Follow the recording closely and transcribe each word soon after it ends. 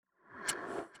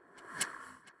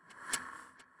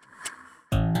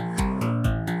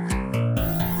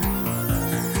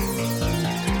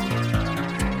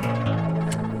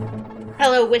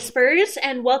Hello, Whispers,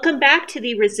 and welcome back to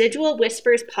the Residual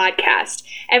Whispers podcast.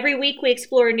 Every week we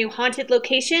explore a new haunted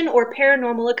location or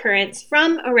paranormal occurrence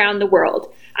from around the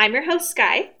world. I'm your host,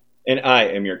 Sky. And I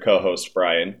am your co-host,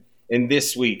 Brian. And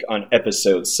this week on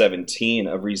episode 17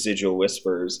 of Residual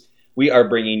Whispers, we are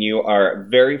bringing you our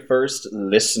very first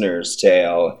listener's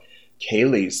tale,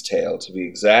 Kaylee's tale to be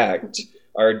exact.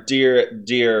 Our dear,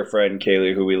 dear friend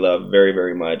Kaylee, who we love very,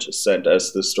 very much, sent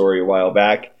us the story a while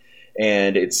back.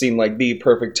 And it seemed like the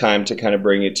perfect time to kind of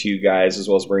bring it to you guys, as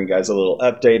well as bring you guys a little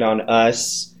update on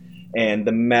us and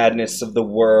the madness of the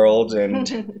world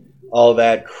and all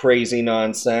that crazy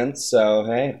nonsense. So,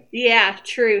 hey. Yeah,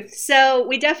 truth. So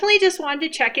we definitely just wanted to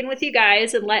check in with you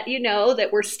guys and let you know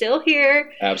that we're still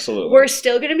here. Absolutely. We're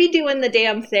still going to be doing the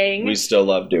damn thing. We still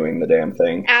love doing the damn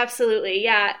thing. Absolutely,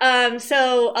 yeah.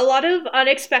 So a lot of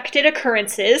unexpected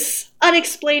occurrences,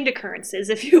 unexplained occurrences,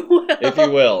 if you will. If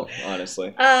you will,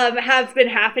 honestly. Have been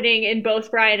happening in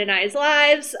both Brian and I's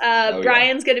lives.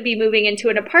 Brian's going to be moving into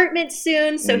an apartment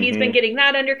soon, so he's been getting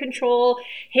that under control.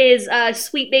 His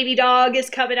sweet baby dog is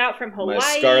coming out from Hawaii.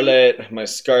 My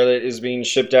Scarlet is being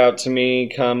shipped out to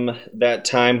me come that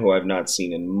time, who I've not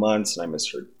seen in months, and I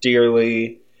miss her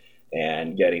dearly.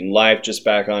 And getting life just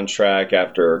back on track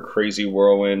after a crazy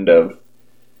whirlwind of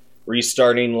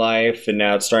restarting life, and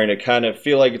now it's starting to kind of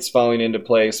feel like it's falling into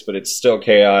place, but it's still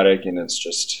chaotic, and it's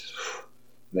just...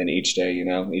 Then each day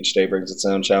brings its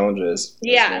own challenges.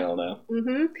 Yeah. As we all know.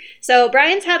 Mm-hmm. So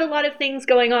Brian's had a lot of things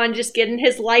going on, just getting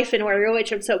his life in order,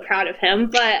 which I'm so proud of him.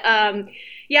 But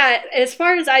yeah, as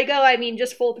far as I go, I mean,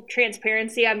 just full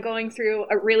transparency, I'm going through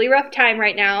a really rough time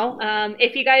right now.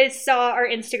 If you guys saw our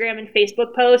Instagram and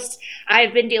Facebook posts,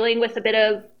 I've been dealing with a bit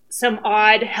of some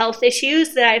odd health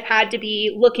issues that I've had to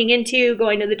be looking into,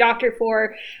 going to the doctor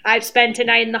for. I've spent a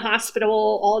night in the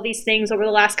hospital, all these things over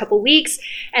the last couple weeks.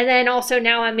 And then also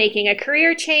now I'm making a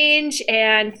career change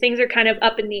and things are kind of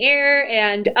up in the air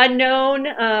and unknown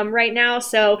right now.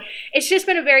 So it's just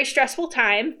been a very stressful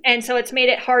time. And so it's made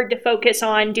it hard to focus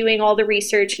on doing all the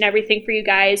research and everything for you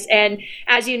guys. And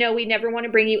as you know, we never want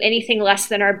to bring you anything less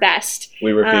than our best.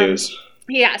 We refuse.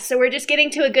 Yeah, so we're just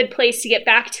getting to a good place to get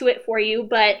back to it for you,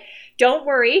 but don't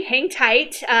worry, hang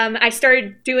tight. I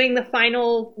started doing the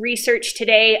final research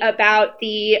today about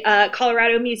the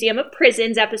Colorado Museum of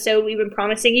Prisons episode we've been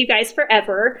promising you guys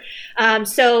forever.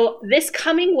 So this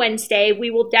coming Wednesday,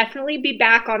 we will definitely be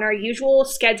back on our usual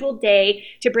scheduled day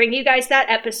to bring you guys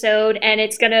that episode, and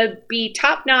it's going to be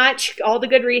top-notch, all the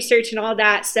good research and all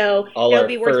that, so it'll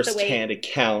be worth the wait. All our first-hand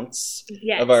accounts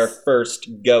of our first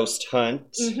ghost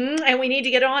hunt. Mm-hmm. And we need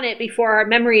to get on it before our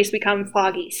memories become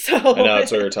foggy. So I know,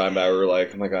 that's what we were talking about. We were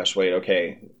like, oh my gosh, wait,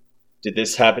 okay. Did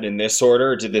this happen in this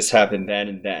order, or did this happen then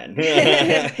and then?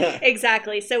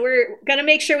 Exactly. So we're going to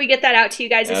make sure we get that out to you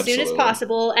guys as soon as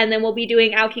possible, and then we'll be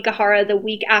doing Aokigahara the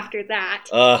week after that.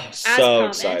 So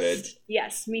excited.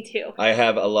 Yes, me too. I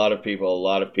have a lot of people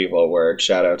at work.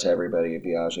 Shout out to everybody at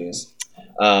Biaggi's.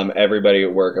 Everybody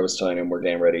at work, I was telling them we're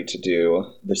getting ready to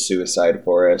do the Suicide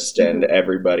Forest, and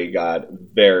everybody got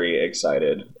very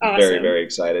excited. Awesome. Very, very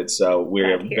excited. So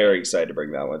we're very excited to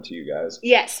bring that one to you guys.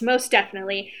 Yes, most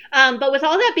definitely. But with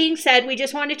all that being said, we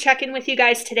just wanted to check in with you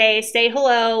guys today, say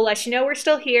hello, let you know we're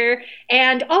still here.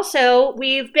 And also,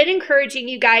 we've been encouraging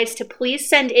you guys to please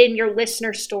send in your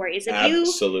listener stories. If you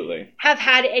have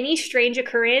had any strange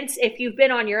occurrence, if you've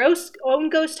been on your own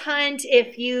ghost hunt,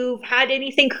 if you've had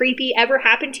anything creepy ever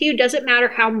happen to you, doesn't matter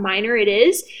how minor it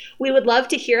is, we would love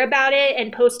to hear about it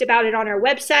and post about it on our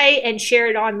website and share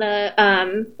it on the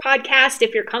podcast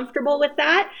if you're comfortable with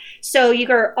that. So you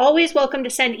are always welcome to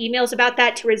send emails about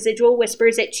that to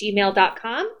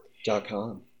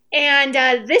residualwhispers@gmail.com. And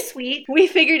this week, we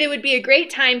figured it would be a great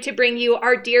time to bring you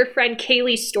our dear friend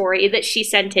Kaylee's story that she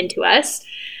sent in to us.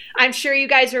 I'm sure you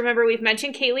guys remember we've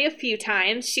mentioned Kaylee a few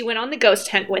times. She went on the ghost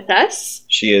hunt with us.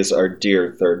 She is our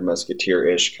dear third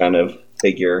musketeer-ish kind of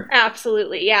figure.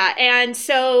 Absolutely, yeah. And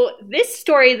so this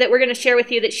story that we're going to share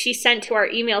with you that she sent to our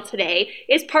email today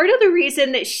is part of the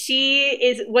reason that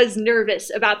she was nervous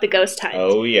about the ghost hunt.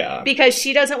 Oh, yeah. Because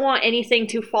she doesn't want anything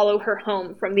to follow her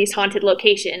home from these haunted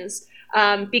locations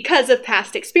because of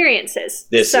past experiences.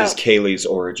 This is Kaylee's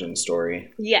origin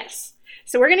story. Yes.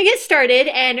 So we're going to get started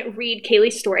and read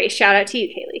Kaylee's story. Shout out to you,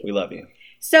 Kaylee. We love you.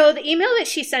 So the email that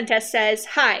she sent us says,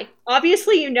 "Hi,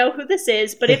 obviously you know who this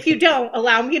is, but if you don't,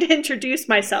 allow me to introduce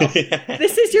myself.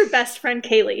 This is your best friend,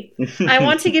 Kaylee. I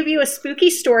want to give you a spooky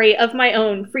story of my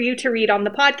own for you to read on the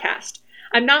podcast.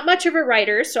 I'm not much of a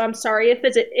writer, so I'm sorry if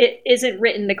it isn't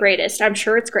written the greatest. I'm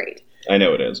sure it's great. I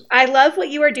know it is. I love what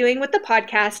you are doing with the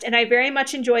podcast, and I very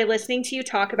much enjoy listening to you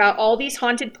talk about all these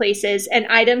haunted places and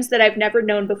items that I've never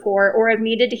known before or have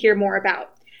needed to hear more about.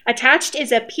 Attached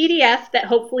is a PDF that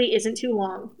hopefully isn't too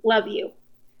long. Love you.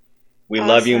 We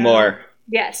love you more.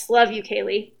 Yes, love you,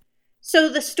 Kaylee. So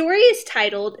the story is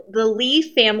titled The Lee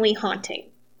Family Haunting.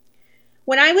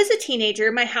 When I was a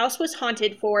teenager, my house was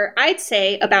haunted for, I'd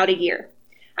say, about a year.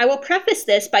 I will preface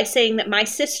this by saying that my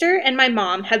sister and my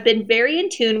mom have been very in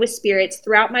tune with spirits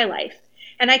throughout my life,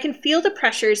 and I can feel the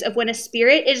pressures of when a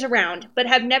spirit is around, but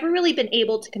have never really been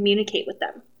able to communicate with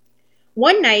them.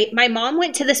 One night, my mom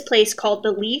went to this place called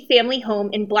the Lee Family Home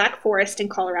in Black Forest in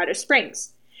Colorado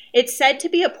Springs. It's said to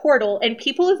be a portal, and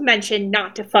people have mentioned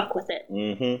not to fuck with it.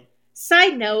 Mm-hmm.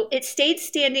 Side note, it stayed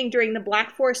standing during the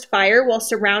Black Forest fire while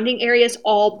surrounding areas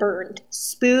all burned.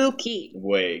 Spooky.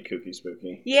 Way kooky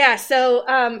spooky. Yeah, so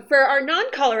for our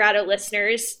non-Colorado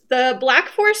listeners, the Black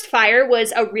Forest fire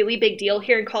was a really big deal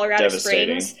here in Colorado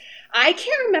Springs. I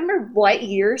can't remember what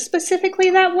year specifically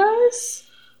that was.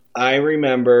 I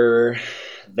remember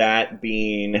that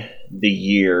being the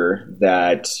year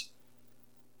that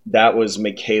was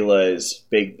Michaela's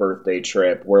big birthday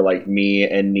trip, where like me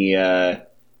and Nia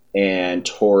and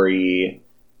Tori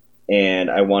and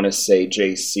I want to say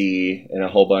JC and a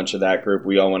whole bunch of that group,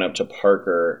 we all went up to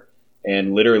Parker,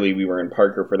 and literally we were in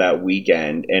Parker for that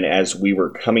weekend, and as we were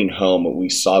coming home we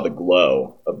saw the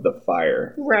glow of the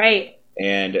fire. Right.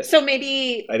 And so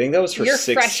maybe I think that was for your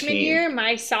 16. freshman year,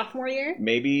 my sophomore year?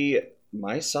 Maybe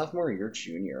my sophomore year,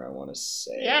 junior, I want to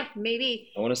say. Yeah, maybe.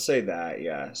 I want to say that,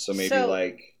 yeah. So maybe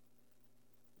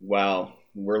wow,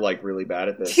 we're like really bad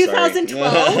at this.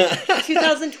 2012?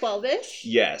 2012-ish?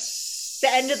 Yes. The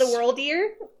end of the world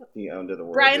year? The end of the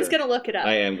world Brian's year. going to look it up.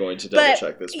 I am going to double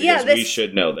check this because we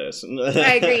should know this.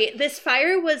 I agree. This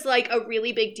fire was like a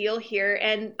really big deal here.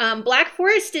 And Black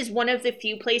Forest is one of the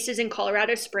few places in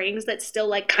Colorado Springs that's still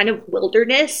like kind of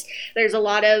wilderness. There's a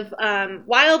lot of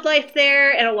wildlife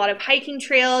there and a lot of hiking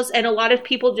trails and a lot of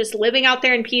people just living out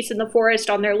there in peace in the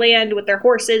forest on their land with their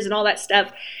horses and all that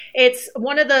stuff. It's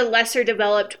one of the lesser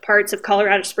developed parts of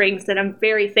Colorado Springs that I'm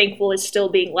very thankful is still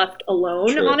being left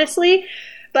alone, honestly.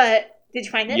 But did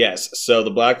you find it? Yes. So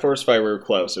the Black Forest fire, we were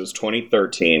close. It was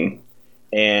 2013.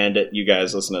 And you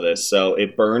guys listen to this. So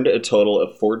it burned a total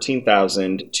of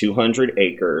 14,200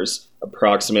 acres,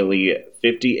 approximately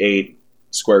 58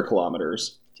 square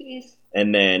kilometers. Jeez.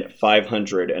 And then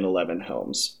 511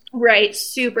 homes. Right.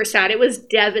 Super sad. It was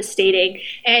devastating.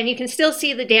 And you can still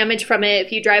see the damage from it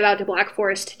if you drive out to Black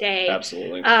Forest today.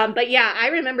 Absolutely. But yeah, I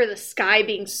remember the sky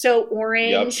being so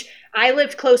orange. Yep. I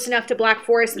lived close enough to Black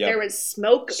Forest that there was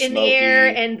smoke in the air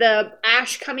and the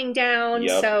ash coming down.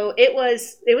 Yep. So it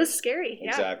was scary. Yeah.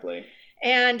 Exactly.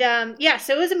 And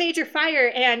so it was a major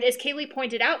fire. And as Kaylee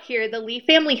pointed out here, the Lee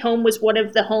family home was one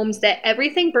of the homes that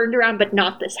everything burned around, but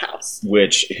not this house.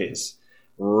 Which is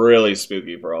really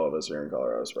spooky for all of us here in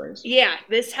Colorado Springs. Yeah,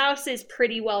 this house is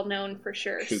pretty well known for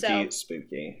sure.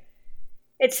 Spooky.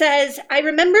 It says, I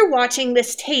remember watching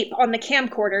this tape on the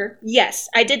camcorder. Yes,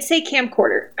 I did say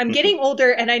camcorder. I'm getting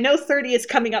older and I know 30 is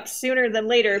coming up sooner than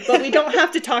later, but we don't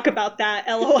have to talk about that.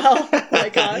 LOL. Oh my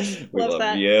gosh. Love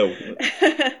that. You.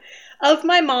 Of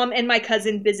my mom and my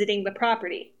cousin visiting the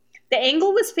property. The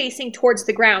angle was facing towards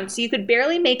the ground, so you could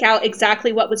barely make out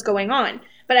exactly what was going on.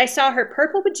 But I saw her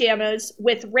purple pajamas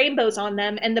with rainbows on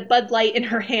them and the Bud Light in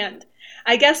her hand.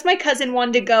 I guess my cousin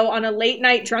wanted to go on a late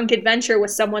night drunk adventure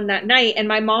with someone that night, and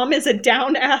my mom is a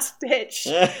down-ass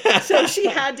bitch. So she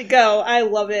had to go. I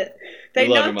love it. They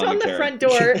knocked on the front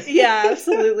door. Yeah,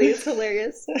 absolutely. It's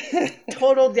hilarious.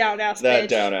 Total down-ass bitch. That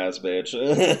down-ass bitch.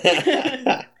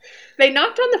 They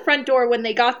knocked on the front door when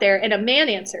they got there, and a man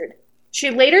answered. She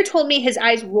later told me his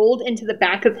eyes rolled into the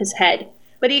back of his head,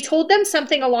 but he told them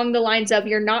something along the lines of,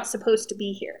 "You're not supposed to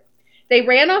be here." They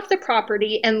ran off the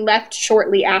property and left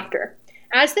shortly after.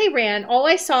 As they ran, all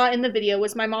I saw in the video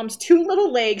was my mom's two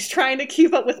little legs trying to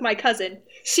keep up with my cousin.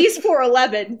 She's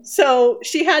 4'11", so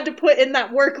she had to put in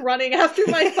that work running after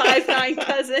my 5'9"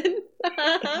 cousin.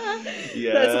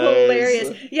 Yes. That's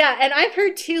hilarious. Yeah, and I've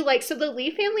heard too, so the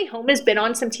Lee family home has been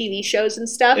on some TV shows and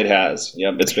stuff. It has.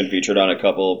 Yep, it's been featured on a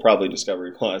couple, probably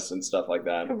Discovery Plus and stuff like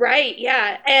that. Right,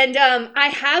 yeah. And I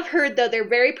have heard, though, they're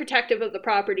very protective of the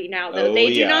property now, though.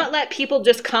 They do not let people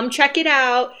just come check it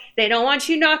out. They don't want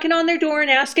you knocking on their door and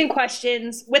asking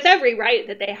questions, with every right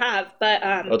that they have. But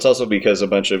well, it's also because a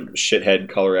bunch of shithead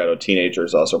Colorado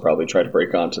teenagers also probably try to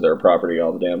break onto their property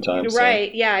all the damn time.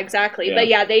 Right, yeah, exactly. Yeah. But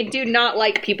yeah, they do not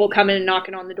like people coming and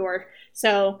knocking on the door.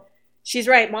 So she's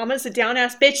right. Mama's a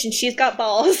down-ass bitch and she's got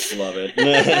balls. Love it.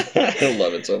 I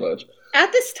love it so much.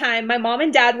 At this time, my mom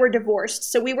and dad were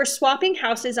divorced, so we were swapping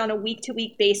houses on a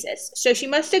week-to-week basis. So she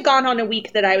must have gone on a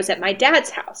week that I was at my dad's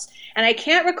house. And I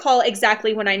can't recall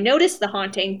exactly when I noticed the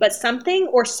haunting, but something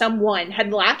or someone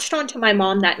had latched onto my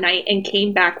mom that night and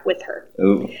came back with her.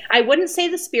 Ooh. I wouldn't say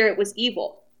the spirit was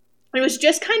evil. It was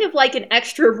just kind of like an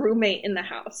extra roommate in the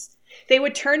house. They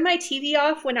would turn my TV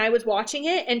off when I was watching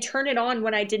it and turn it on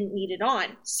when I didn't need it on.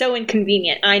 So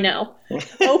inconvenient, I know.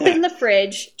 Open the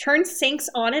fridge, turn sinks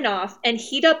on and off, and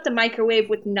heat up the microwave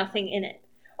with nothing in it.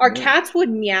 Our cats would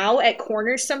meow at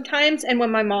corners sometimes, and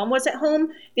when my mom was at home,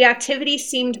 the activity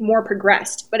seemed more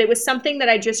progressed, but it was something that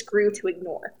I just grew to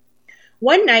ignore.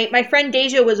 One night, my friend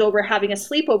Deja was over having a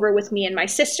sleepover with me and my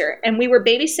sister, and we were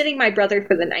babysitting my brother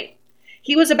for the night.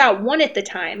 He was about 1 at the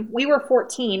time, we were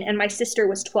 14, and my sister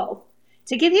was 12.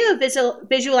 To give you a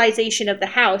visualization of the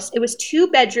house, it was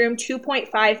 2-bedroom,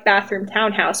 2.5 bathroom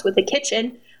townhouse with a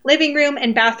kitchen, living room,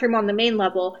 and bathroom on the main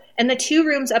level, and the 2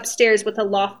 rooms upstairs with a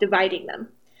loft dividing them.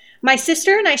 My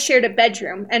sister and I shared a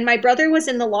bedroom, and my brother was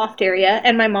in the loft area,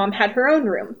 and my mom had her own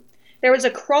room. There was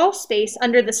a crawl space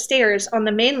under the stairs on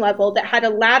the main level that had a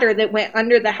ladder that went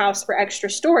under the house for extra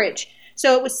storage,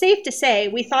 so it was safe to say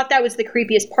we thought that was the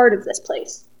creepiest part of this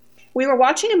place. We were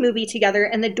watching a movie together,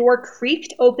 and the door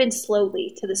creaked open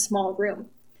slowly to the small room.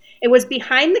 It was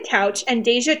behind the couch, and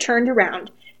Deja turned around,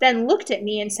 then looked at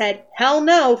me and said, "Hell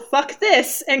no, fuck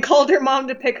this," and called her mom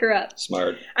to pick her up.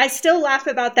 Smart. I still laugh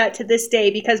about that to this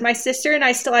day because my sister and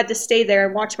I still had to stay there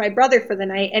and watch my brother for the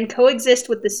night and coexist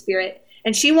with the spirit,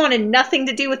 and she wanted nothing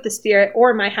to do with the spirit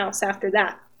or my house after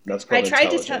that. That's called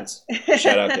intelligence.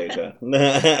 Shout out,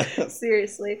 Deja.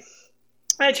 Seriously.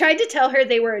 I tried to tell her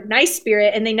they were a nice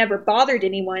spirit and they never bothered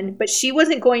anyone, but she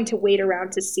wasn't going to wait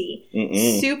around to see.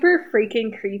 Super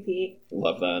freaking creepy.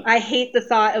 Love that. I hate the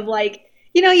thought of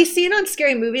you see it on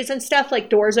scary movies and stuff,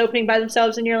 like doors opening by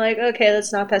themselves, and you're like, okay,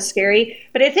 that's not that scary.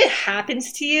 But if it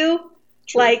happens to you,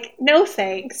 no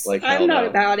thanks. I'm not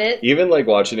about it. Even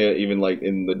watching it, even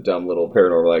in the dumb little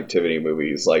Paranormal Activity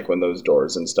movies, when those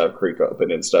doors and stuff creak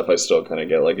open and stuff, I still kind of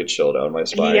get a chill down my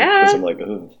spine. Yeah. Because I'm like,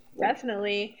 ugh.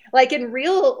 Definitely. In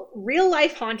real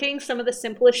life hauntings, some of the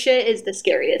simplest shit is the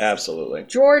scariest. Absolutely.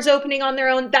 Drawers opening on their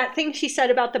own. That thing she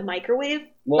said about the microwave.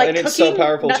 Well, and it's so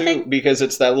powerful too, because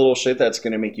it's that little shit that's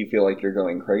going to make you feel like you're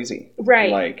going crazy.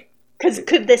 Right. Because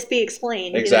could this be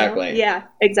explained? Exactly. You know? Yeah,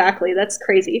 exactly. That's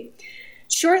crazy.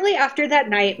 Shortly after that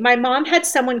night, my mom had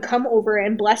someone come over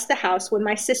and bless the house when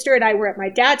my sister and I were at my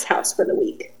dad's house for the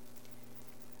week.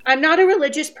 I'm not a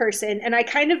religious person, and I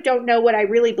kind of don't know what I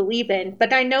really believe in,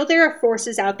 but I know there are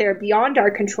forces out there beyond our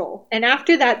control. And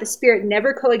after that, the spirit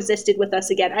never coexisted with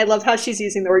us again. I love how she's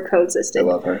using the word coexisted. I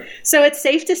love her. So it's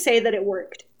safe to say that it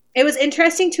worked. It was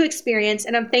interesting to experience,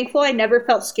 and I'm thankful I never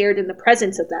felt scared in the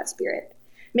presence of that spirit.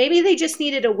 Maybe they just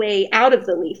needed a way out of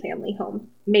the Lee family home.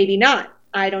 Maybe not.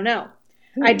 I don't know.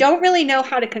 I don't really know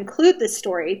how to conclude this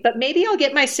story, but maybe I'll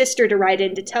get my sister to write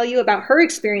in to tell you about her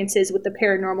experiences with the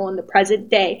paranormal in the present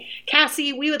day.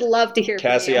 Cassie, we would love to hear from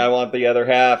you. Cassie, I want the other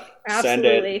half. Absolutely.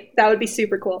 Send it. That would be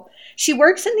super cool. She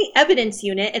works in the evidence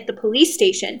unit at the police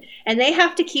station, and they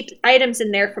have to keep items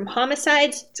in there from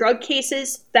homicides, drug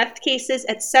cases, theft cases,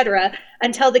 etc.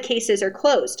 until the cases are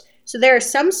closed. So there are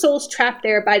some souls trapped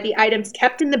there by the items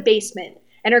kept in the basement,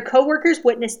 and her coworkers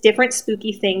witness different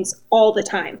spooky things all the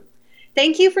time.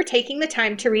 Thank you for taking the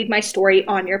time to read my story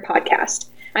on your podcast.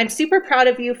 I'm super proud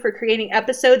of you for creating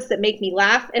episodes that make me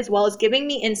laugh, as well as giving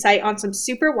me insight on some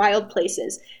super wild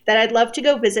places that I'd love to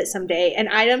go visit someday, and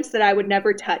items that I would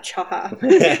never touch. Haha.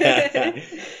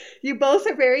 You both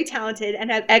are very talented and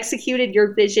have executed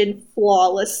your vision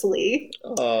flawlessly.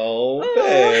 Oh,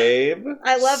 babe.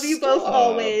 I love you both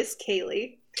always,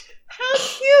 Kaylee. How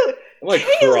cute. I'm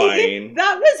Kaylee, crying.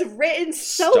 That was written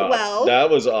so well. That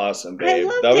was awesome, babe.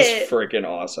 That was freaking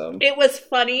awesome. It was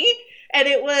funny. And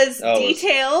it was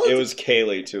detailed. It was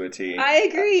Kaylee to a T. I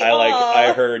agree.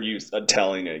 I heard you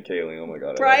telling it, Kaylee. Oh my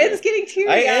god. Brian's getting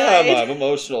teary-eyed. I am. I'm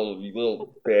emotional, you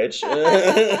little bitch.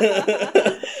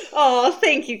 Oh,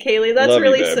 thank you, Kaylee. That's love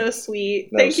really you, so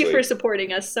sweet. Thank you for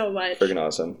supporting us so much. Freaking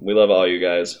awesome. We love all you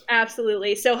guys.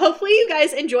 Absolutely. So hopefully you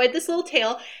guys enjoyed this little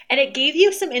tale and it gave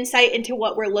you some insight into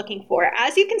what we're looking for.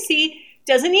 As you can see,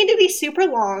 doesn't need to be super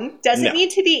long. Doesn't need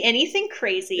to be anything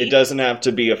crazy. It doesn't have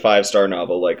to be a 5-star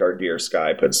novel like our dear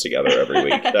Sky puts together every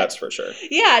week. That's for sure.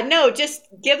 Yeah, no, just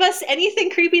give us anything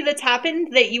creepy that's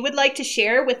happened that you would like to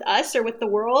share with us or with the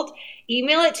world.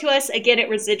 Email it to us again at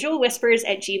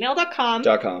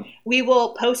residualwhispers@gmail.com. We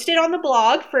will post it on the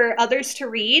blog for others to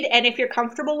read. And if you're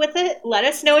comfortable with it, let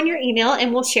us know in your email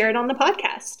and we'll share it on the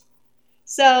podcast.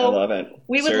 So I love it.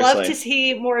 We would love to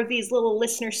see more of these little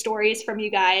listener stories from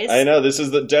you guys. I know, this is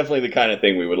definitely the kind of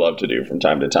thing we would love to do from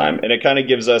time to time. And it kind of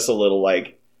gives us a little,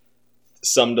 like,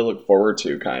 something to look forward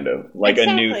to, kind of. Like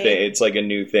a new thing. It's like a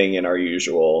new thing in our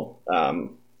usual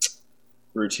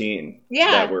routine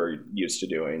that we're used to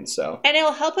doing. So, and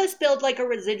it'll help us build like a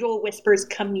Residual Whispers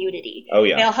community. Oh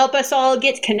yeah, it'll help us all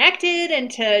get connected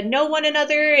and to know one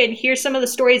another and hear some of the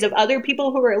stories of other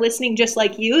people who are listening just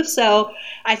like you. So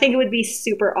I think it would be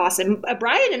super awesome.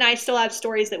 Brian and I still have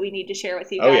stories that we need to share with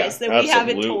you guys that we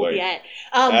haven't told yet.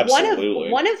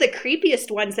 One of the creepiest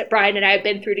ones that Brian and I have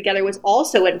been through together was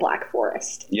also in Black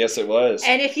Forest. Yes, it was.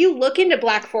 And if you look into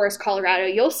Black Forest, Colorado,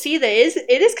 you'll see that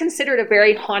it is considered a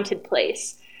very haunted place.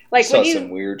 Like, saw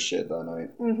some weird shit that night.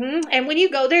 Mm-hmm. And when you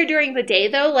go there during the day,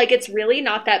 though, like, it's really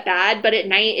not that bad. But at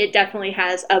night, it definitely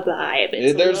has a vibe.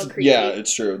 It's a little creepy. Yeah,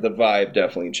 it's true. The vibe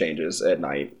definitely changes at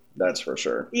night. That's for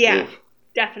sure. Yeah,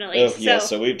 definitely.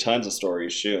 So we have tons of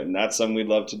stories. Shoot, and that's something we'd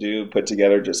love to do. Put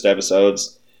together just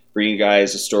episodes. Bring you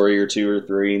guys a story or two or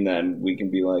three, and then we can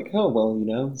be like, oh, well,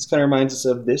 this kind of reminds us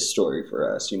of this story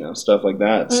for us, stuff like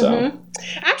that. Mm-hmm. So,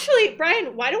 actually,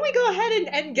 Brian, why don't we go ahead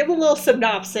and give a little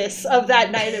synopsis of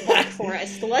that night in Black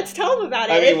Forest? Let's tell them about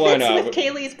it. I mean, why not? With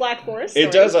Kaylee's Black Forest story.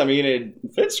 It does. I mean,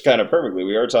 it fits kind of perfectly.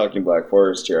 We are talking Black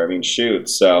Forest here. I mean, shoot.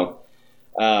 So,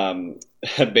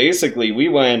 basically, we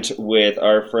went with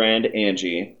our friend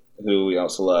Angie, who we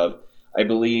also love. I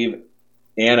believe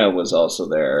Anna was also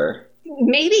there.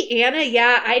 Maybe Anna,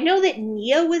 yeah. I know that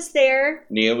Nia was there.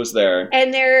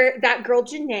 And that girl,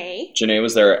 Janae. Janae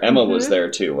was there. Emma was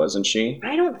there, too, wasn't she?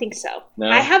 I don't think so. No?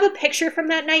 I have a picture from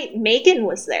that night. Megan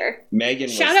was there.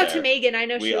 Shout out to Megan. I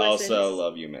know she listens. We also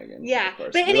love you, Megan. Yeah.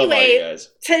 But anyway,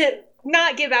 to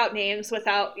not give out names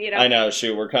without, I know,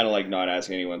 shoot. We're kind of like not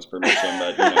asking anyone's permission,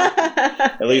 but,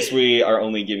 at least we are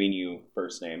only giving you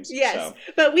first names. Yes. So.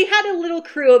 But we had a little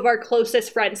crew of our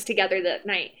closest friends together that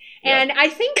night. And I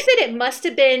think that it must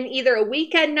have been either a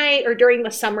weekend night or during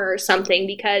the summer or something,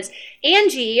 because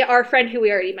Angie, our friend who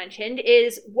we already mentioned,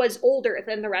 was older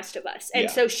than the rest of us.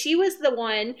 And so she was the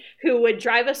one who would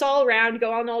drive us all around,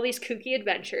 go on all these kooky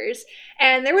adventures.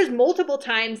 And there was multiple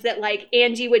times that, like,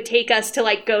 Angie would take us to,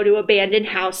 like, go to abandoned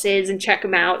houses and check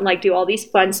them out and, like, do all these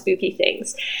fun, spooky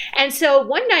things. And so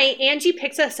one night, Angie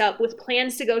picks us up with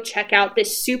plans to go check out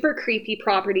this super creepy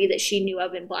property that she knew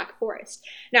of in Black Forest.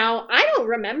 Now, I don't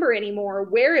remember anymore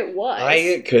where it was.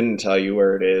 I couldn't tell you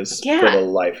where it is for the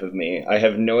life of me. I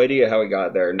have no idea how we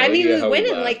got there. We went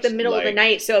in, like, the middle of the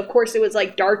night, so, of course, it was,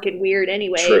 like, dark and weird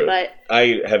anyway. True. But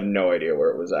I have no idea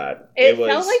where it was at. It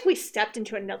felt like we stepped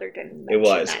into another dimension. It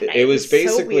was. It was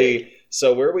basically,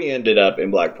 so where we ended up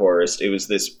in Black Forest, it was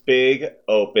this big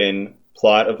open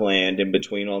plot of land in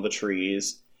between all the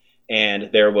trees, and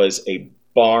there was a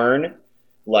barn,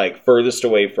 like, furthest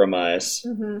away from us,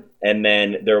 and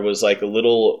then there was, like, a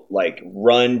little, like,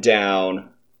 run-down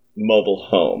mobile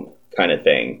home kind of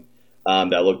thing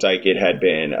that looked like it had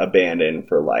been abandoned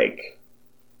for, like,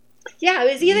 yeah,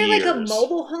 it was either years. Like a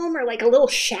mobile home or like a little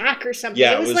shack or something.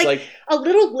 Yeah, it was like a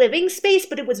little living space,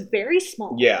 but it was very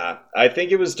small. Yeah, I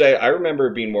think it was, I remember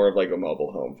it being more of like a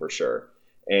mobile home for sure.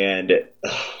 And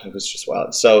it was just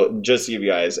wild. So just to give you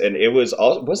guys, and it was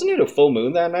all, wasn't it a full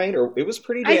moon that night? Or it was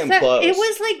pretty damn close. It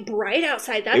was like bright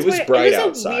outside. It was bright outside. It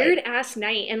was a weird ass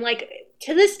night. And like,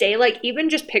 to this day, like,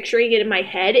 even just picturing it in my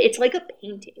head, it's like a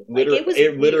painting.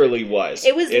 It literally was.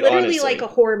 It was literally like a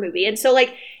horror movie. And so,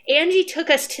 like, Angie took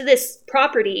us to this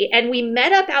property, and we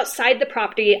met up outside the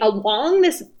property along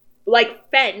this,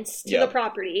 like, fence to the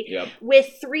property with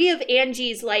three of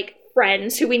Angie's, like,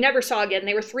 friends who we never saw again.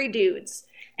 They were three dudes.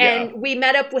 And we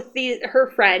met up with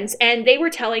her friends, and they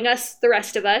were telling us, the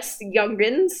rest of us,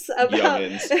 youngins,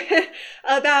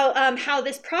 about how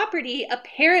this property,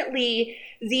 apparently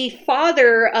the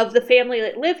father of the family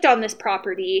that lived on this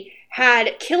property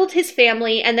had killed his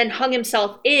family and then hung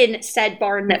himself in said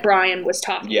barn that Brian was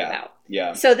talking about.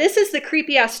 Yeah. So this is the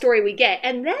creepy ass story we get.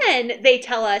 And then they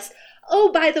tell us, oh,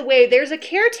 by the way, there's a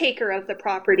caretaker of the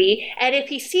property, and if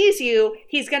he sees you,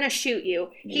 he's going to shoot you.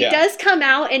 He does come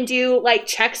out and do, like,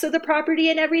 checks of the property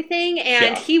and everything,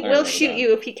 and he will shoot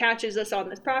you if he catches us on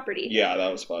this property. Yeah, that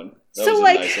was fun. That was a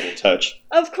nice little touch.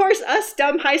 Of course, us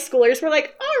dumb high schoolers were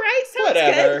like, all right, sounds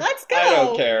good. Let's go. I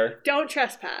don't care. Don't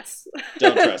trespass.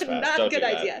 Don't trespass. Not don't a good do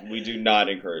idea. We do not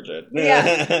encourage it.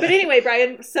 Yeah. But anyway,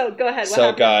 Brian, so go ahead.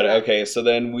 What happened? Okay, so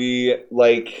then we,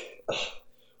 like,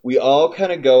 we all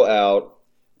kind of go out.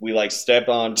 We, like, step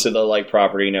onto the, like,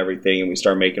 property and everything, and we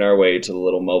start making our way to the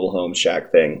little mobile home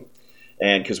shack thing.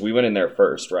 And because we went in there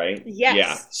first, right? Yes.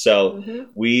 Yeah. So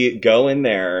we go in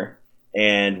there,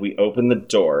 and we open the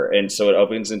door. And so it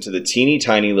opens into the teeny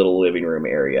tiny little living room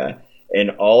area.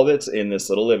 And all that's in this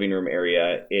little living room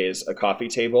area is a coffee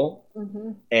table.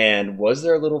 Mm-hmm. And was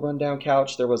there a little rundown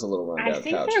couch? There was a little rundown couch. I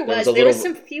think there was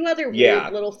some few other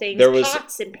weird little things. There was,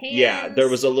 pots and pans. Yeah, there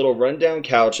was a little rundown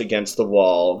couch against the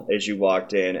wall as you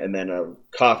walked in, and then a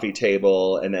coffee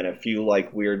table, and then a few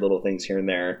like weird little things here and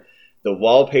there. The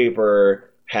wallpaper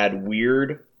had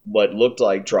weird, what looked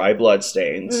like dry blood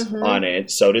stains on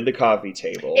it. So did the coffee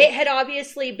table. It had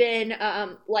obviously been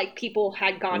like people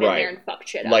had gone in there and fucked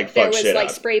shit up. Like there was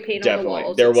like spray paint on the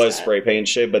walls. There was spray paint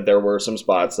shit, but there were some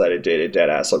spots that it dead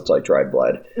ass looked like dried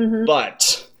blood.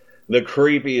 But the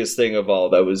creepiest thing of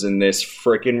all that was in this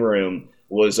freaking room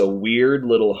was a weird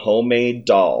little homemade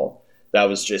doll that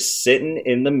was just sitting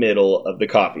in the middle of the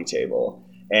coffee table.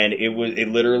 And it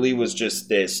literally was just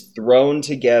this thrown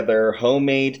together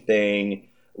homemade thing.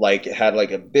 Like, it had,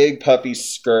 like, a big puffy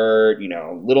skirt, you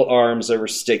know, little arms that were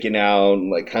sticking out,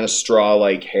 and, like, kind of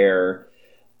straw-like hair.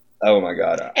 Oh, my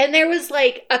God. And there was,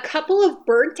 like, a couple of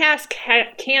burnt-ass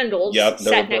candles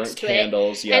set next to it.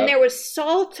 And there was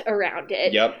salt around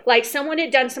it. Like, someone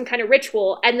had done some kind of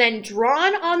ritual. And then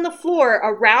drawn on the floor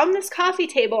around this coffee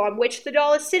table on which the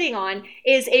doll is sitting on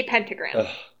is a pentagram.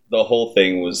 The whole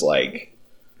thing was, like...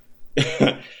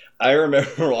 I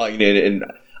remember walking in, and...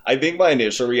 I think my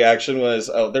initial reaction was,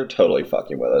 oh, they're totally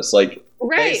fucking with us. Like,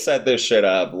 they set this shit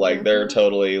up. Like, they're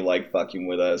totally, like, fucking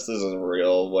with us. This isn't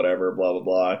real, whatever, blah, blah,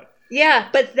 blah. Yeah,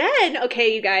 but then,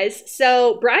 okay, you guys,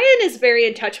 so Brian is very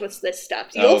in touch with this stuff.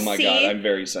 You'll God, I'm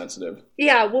very sensitive.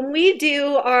 Yeah, when we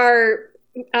do our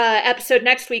episode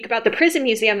next week about the prison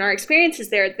museum and our experiences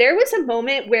there was a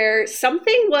moment where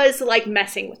something was like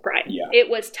messing with Brian. It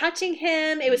was touching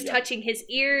him, it was touching his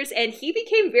ears, and he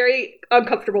became very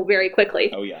uncomfortable very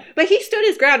quickly. But he stood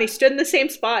his ground. He stood in the same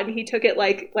spot, and he took it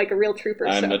like a real trooper.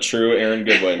 I'm a true Aaron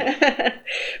Goodwin.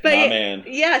 But man.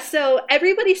 Yeah, so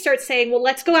everybody starts saying, well,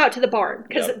 let's go out to the barn,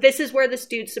 because this is where this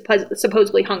dude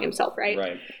supposedly hung himself,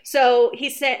 right? So he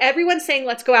said, everyone's saying,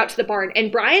 let's go out to the barn,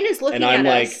 and Brian is looking at us. And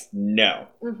I'm like, no.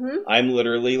 I'm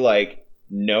literally like,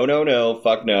 no,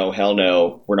 fuck no, hell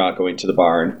no, we're not going to the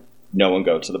barn. No one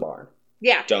go to the barn.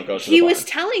 Yeah. Don't go to the barn. He was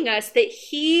telling us that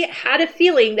he had a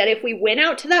feeling that if we went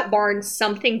out to that barn,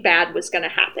 something bad was going to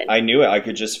happen. I knew it. I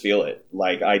could just feel it.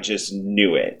 Like, I just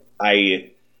knew it.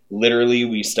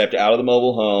 We stepped out of the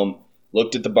mobile home,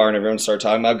 looked at the barn, everyone started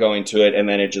talking about going to it, and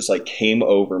then it just, like, came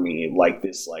over me like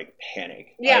this, like, panic.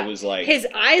 Yeah. I was like... His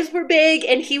eyes were big,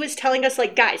 and he was telling us,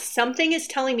 like, guys, something is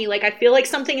telling me, like, I feel like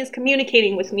something is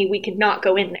communicating with me. We could not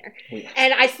go in there. Yeah.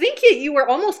 And I think you were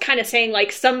almost kind of saying,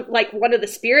 like, one of the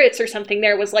spirits or something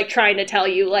there was, like, trying to tell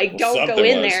you, like, don't go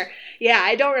in there. Yeah,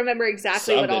 I don't remember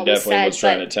exactly what all was said. Something definitely was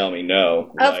trying to tell me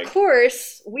no. Of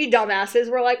course, we dumbasses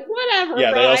were like, whatever,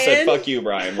 yeah, Brian. They all said, fuck you,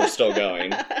 Brian. We're still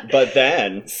going. But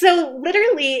then... So,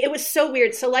 literally, it was so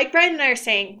weird. So, like Brian and I are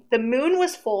saying, the moon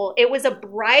was full. It was a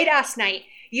bright-ass night.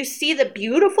 You see the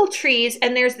beautiful trees,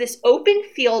 and there's this open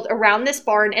field around this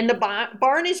barn, and the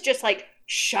barn is just, like,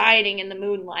 shining in the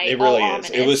moonlight. It really is.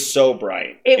 It was so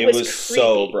bright. It was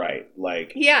so bright.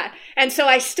 Like, yeah. And so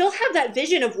I still have that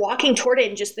vision of walking toward it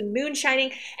and just the moon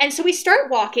shining. And so we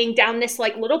start walking down this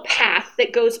like little path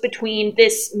that goes between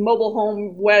this mobile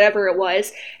home, whatever it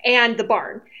was, and the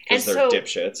barn. Because they're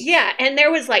dipshits. Yeah, and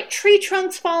there was like tree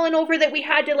trunks falling over that we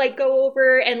had to like go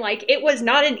over, and like it was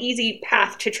not an easy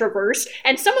path to traverse.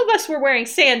 And some of us were wearing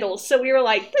sandals, so we were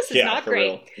like, this is not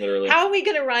great. Real, literally. How are we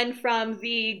going to run from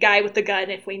the guy with the gun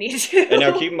if we need to? And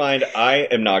now keep in mind, I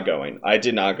am not going. I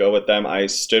did not go with them. I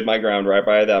stood my ground right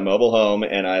by that mobile home,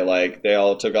 and they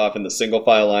all took off in the single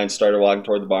file line, started walking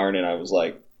toward the barn, and I was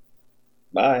like,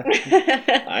 bye.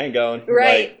 I ain't going.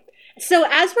 Right. Like, so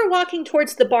as we're walking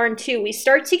towards the barn too, we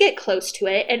start to get close to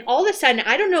it, and all of a sudden,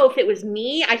 I don't know if it was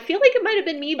me. I feel like it might have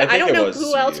been me, but I don't know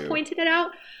who else pointed it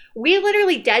out. We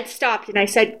literally dead stopped, and I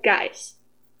said, guys,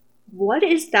 what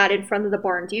is that in front of the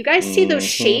barn? Do you guys see those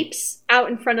shapes out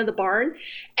in front of the barn?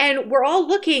 And we're all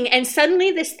looking, and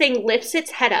suddenly this thing lifts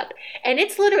its head up, and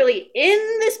it's literally in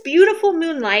this beautiful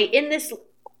moonlight, in this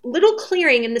little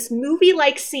clearing, in this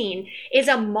movie-like scene, is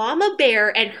a mama bear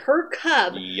and her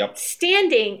cub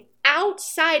standing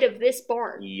outside of this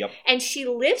barn. And she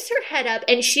lifts her head up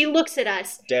and she looks at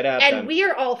us. Dead at and them. We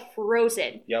are all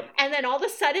frozen. And then all of a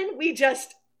sudden we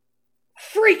just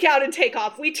freak out and take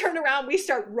off. We turn around, we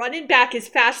start running back as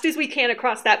fast as we can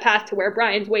across that path to where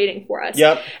Brian's waiting for us.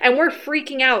 And we're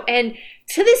freaking out. And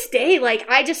to this day, like,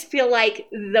 I just feel like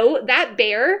that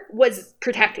bear was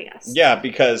protecting us. Yeah,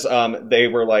 because they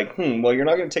were like, well, you're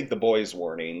not going to take the boys'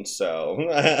 warning, so.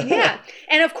 Yeah.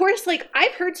 And of course, like,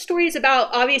 I've heard stories about,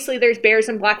 obviously, there's bears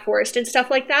in Black Forest and stuff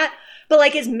like that. But,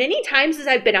 like, as many times as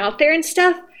I've been out there and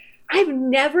stuff, I've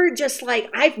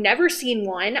never seen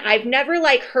one. I've never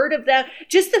like heard of them.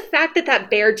 Just the fact that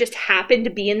bear just happened to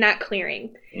be in that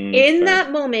clearing in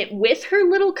that moment with her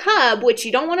little cub, which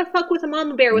you don't want to fuck with a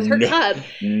mama bear with her cub.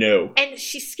 No. And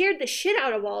she scared the shit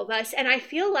out of all of us. And I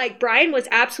feel like Brian was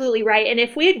absolutely right. And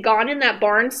if we had gone in that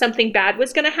barn, something bad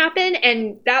was going to happen.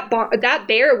 And that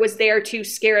bear was there to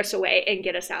scare us away and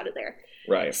get us out of there.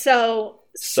 Right. So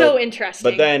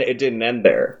interesting. But then it didn't end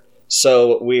there.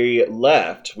 So we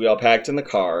left. We all packed in the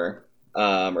car,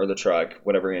 or the truck,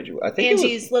 whatever Angie. I think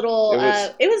Angie's little.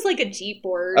 It was like a Jeep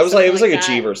or. It was like a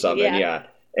Jeep or something. Yeah.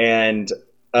 And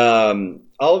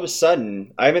all of a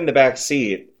sudden, I'm in the back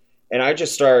seat, and I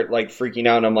just start like freaking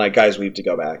out. And I'm like, guys, we have to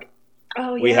go back.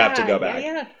 Oh yeah. We have to go back.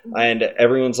 Yeah. And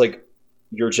everyone's like,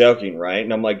 you're joking, right?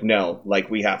 And I'm like, no, like,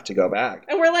 we have to go back.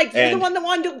 And we're like, you're the one that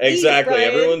wanted to leave, exactly.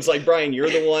 Brian. Everyone's like, Brian, you're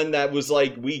the one that was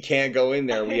like, we can't go in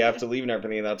there. We have to leave and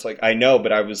everything. And that's like, I know,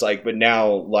 but I was like, but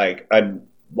now, like, I'm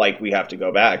like, we have to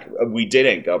go back. We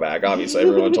didn't go back. Obviously,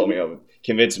 everyone told me,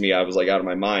 convinced me I was like out of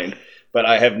my mind. But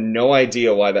I have no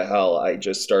idea why the hell I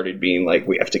just started being like,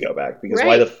 we have to go back. Because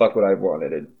why the fuck would I have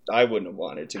wanted it? I wouldn't have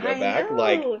wanted to go back. Know.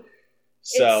 Like...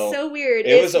 So, it's so weird.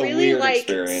 It was really weird like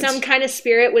experience. Some kind of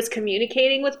spirit was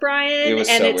communicating with Brian. It was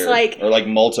and so it's weird. like, or like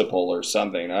multiple or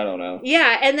something. I don't know.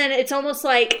 Yeah, and then it's almost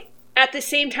like at the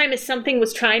same time as something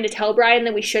was trying to tell Brian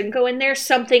that we shouldn't go in there,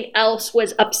 something else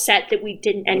was upset that we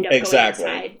didn't end up going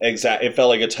inside. Exactly. It felt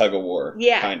like a tug of war.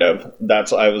 Yeah. Kind of.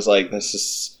 I was like, this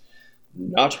is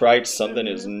not right. Something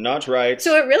is not right.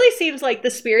 So it really seems like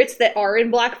the spirits that are in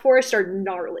Black Forest are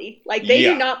gnarly. Like they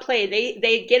do not play.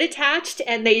 They get attached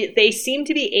and they seem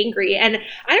to be angry. And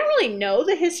I don't really know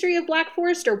the history of Black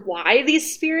Forest or why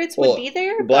these spirits would be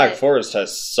there. Black Forest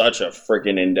has such a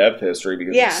freaking in-depth history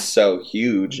because it's so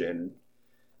huge and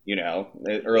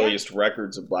the earliest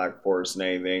records of Black Forest and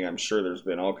anything. I'm sure there's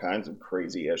been all kinds of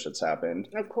crazy ish that's happened.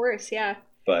 Of course, yeah.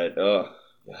 But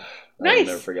nice. I'll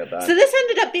never forget that. So this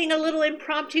ended up being a little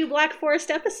impromptu Black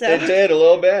Forest episode. It did, a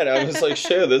little bit. I was like,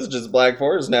 shoot, this is just Black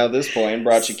Forest now at this point.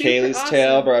 Brought you Kaylee's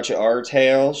tale, brought you our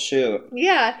tale, shoot.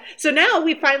 Yeah. So now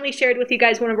we finally shared with you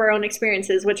guys one of our own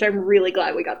experiences, which I'm really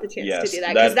glad we got the chance to do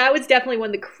that. Because that was definitely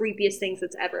one of the creepiest things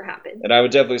that's ever happened. And I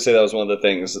would definitely say that was one of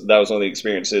the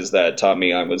experiences that taught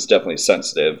me I was definitely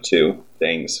sensitive to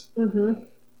things. Mm-hmm.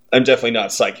 I'm definitely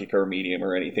not psychic or medium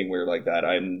or anything weird like that.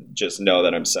 I just know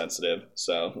that I'm sensitive.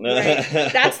 So right.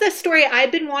 That's the story I've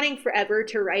been wanting forever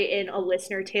to write in a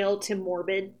listener tale to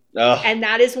Morbid. And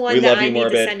that is one that I need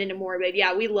to send into Morbid.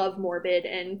 Yeah, we love Morbid.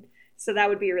 And so that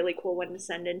would be a really cool one to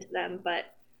send into them. But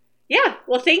yeah,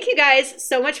 well, thank you guys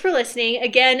so much for listening.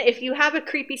 Again, if you have a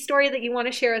creepy story that you want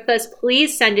to share with us,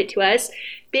 please send it to us.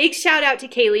 Big shout out to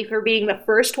Kaylee for being the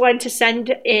first one to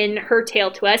send in her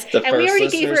tale to us. And we already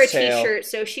gave her a t-shirt,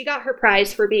 so she got her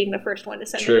prize for being the first one to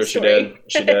send in a story.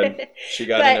 She did. She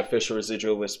got an official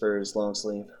Residual Whispers long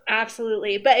sleeve.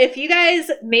 Absolutely. But if you guys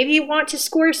maybe want to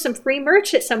score some free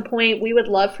merch at some point, we would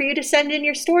love for you to send in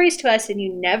your stories to us, and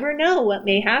you never know what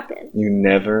may happen. You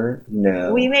never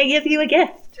know. We may give you a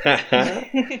gift.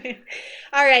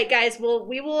 All right, guys. Well,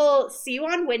 we will see you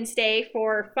on Wednesday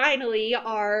for finally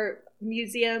our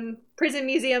prison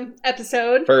museum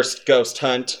episode. First ghost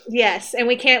hunt. Yes, and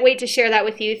we can't wait to share that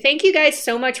with you. Thank you guys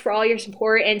so much for all your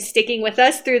support and sticking with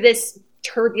us through this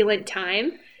turbulent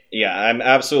time. Yeah, I'm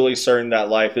absolutely certain that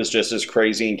life is just as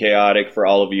crazy and chaotic for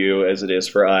all of you as it is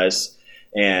for us.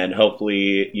 And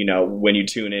hopefully, when you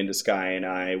tune in to Sky and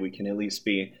I, we can at least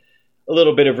be a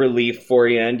little bit of relief for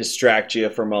you and distract you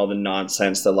from all the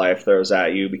nonsense that life throws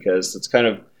at you, because it's kind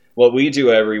of what we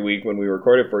do every week when we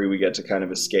record it for you. We get to kind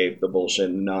of escape the bullshit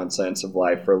and nonsense of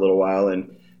life for a little while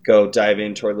and go dive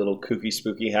into our little kooky,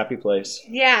 spooky, happy place.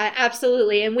 Yeah,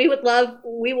 absolutely. And we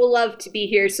will love to be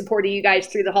here supporting you guys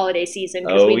through the holiday season,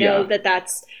 because we know that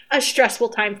that's a stressful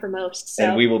time for most. So.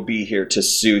 And we will be here to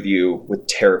soothe you with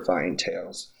terrifying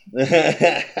tales.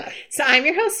 So I'm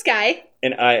your host, Sky.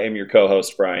 And I am your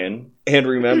co-host, Brian. And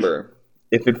remember,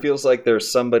 if it feels like there's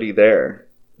somebody there,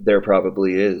 there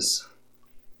probably is.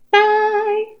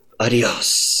 Bye.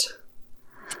 Adios.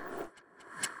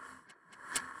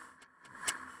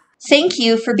 Thank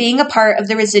you for being a part of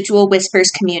the Residual Whispers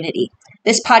community.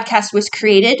 This podcast was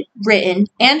created, written,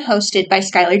 and hosted by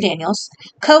Skylar Daniels,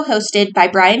 co-hosted by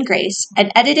Brian Grace,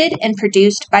 and edited and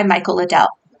produced by Michael Liddell.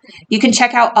 You can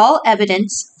check out all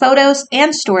evidence, photos,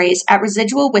 and stories at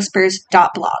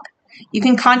residualwhispers.blog. You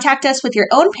can contact us with your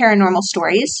own paranormal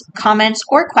stories, comments,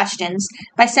 or questions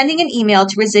by sending an email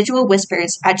to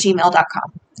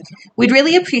residualwhispers@gmail.com. We'd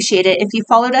really appreciate it if you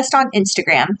followed us on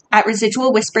Instagram at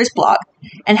Residual Whispers Blog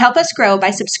and help us grow by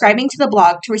subscribing to the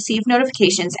blog to receive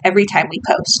notifications every time we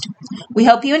post. We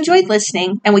hope you enjoyed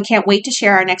listening, and we can't wait to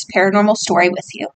share our next paranormal story with you.